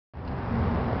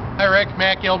Hi Rick,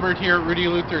 Matt Gilbert here at Rudy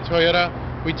Luther Toyota.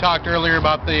 We talked earlier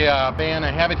about the van.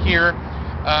 I have it here.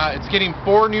 It's getting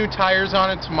 4 new tires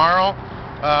on it tomorrow.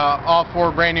 All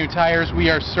 4 brand new tires. We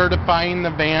are certifying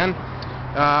the van.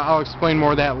 I'll explain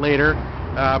more of that later.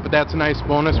 But that's a nice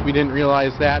bonus. We didn't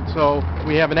realize that. So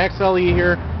we have an XLE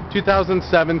here,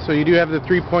 2007. So you do have the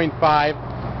 3.5.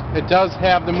 It does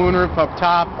have the moonroof up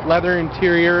top, leather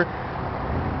interior.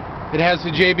 It has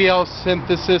the JBL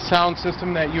synthesis sound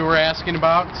system that you were asking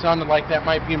about. It sounded like that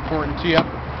might be important to you.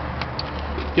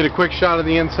 Get a quick shot of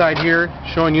the inside here,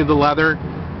 showing you the leather,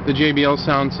 the JBL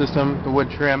sound system, the wood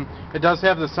trim. It does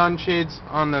have the sunshades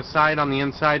on the side, on the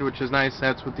inside, which is nice.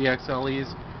 That's with the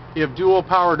XLEs. You have dual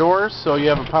power doors, so you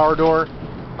have a power door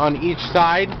on each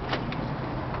side,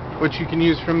 which you can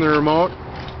use from the remote.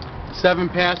 7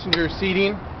 passenger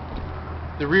seating.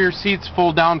 The rear seats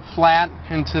fold down flat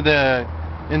into the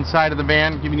inside of the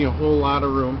van, giving you a whole lot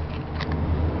of room.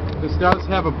 This does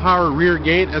have a power rear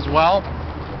gate as well,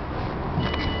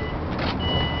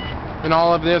 and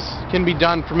all of this can be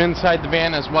done from inside the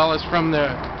van as well as from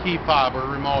the key fob or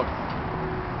remote.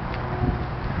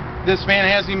 This van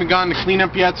hasn't even gone to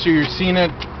cleanup yet, so you're seeing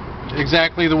it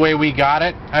exactly the way we got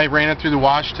it. I ran it through the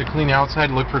wash to clean the outside,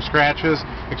 look for scratches.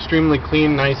 Extremely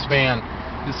clean, nice van.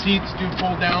 The seats do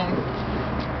fold down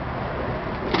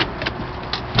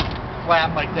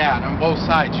flat like that on both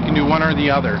sides. You can do one or the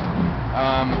other.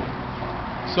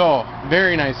 So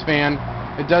very nice van.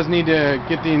 It does need to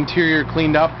get the interior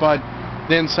cleaned up, but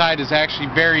the inside is actually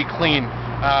very clean.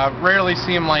 Rarely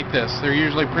see them like this. They're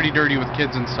usually pretty dirty with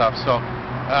kids and stuff. So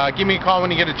give me a call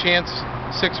when you get a chance.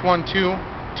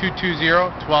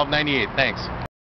 612-220-1298. Thanks.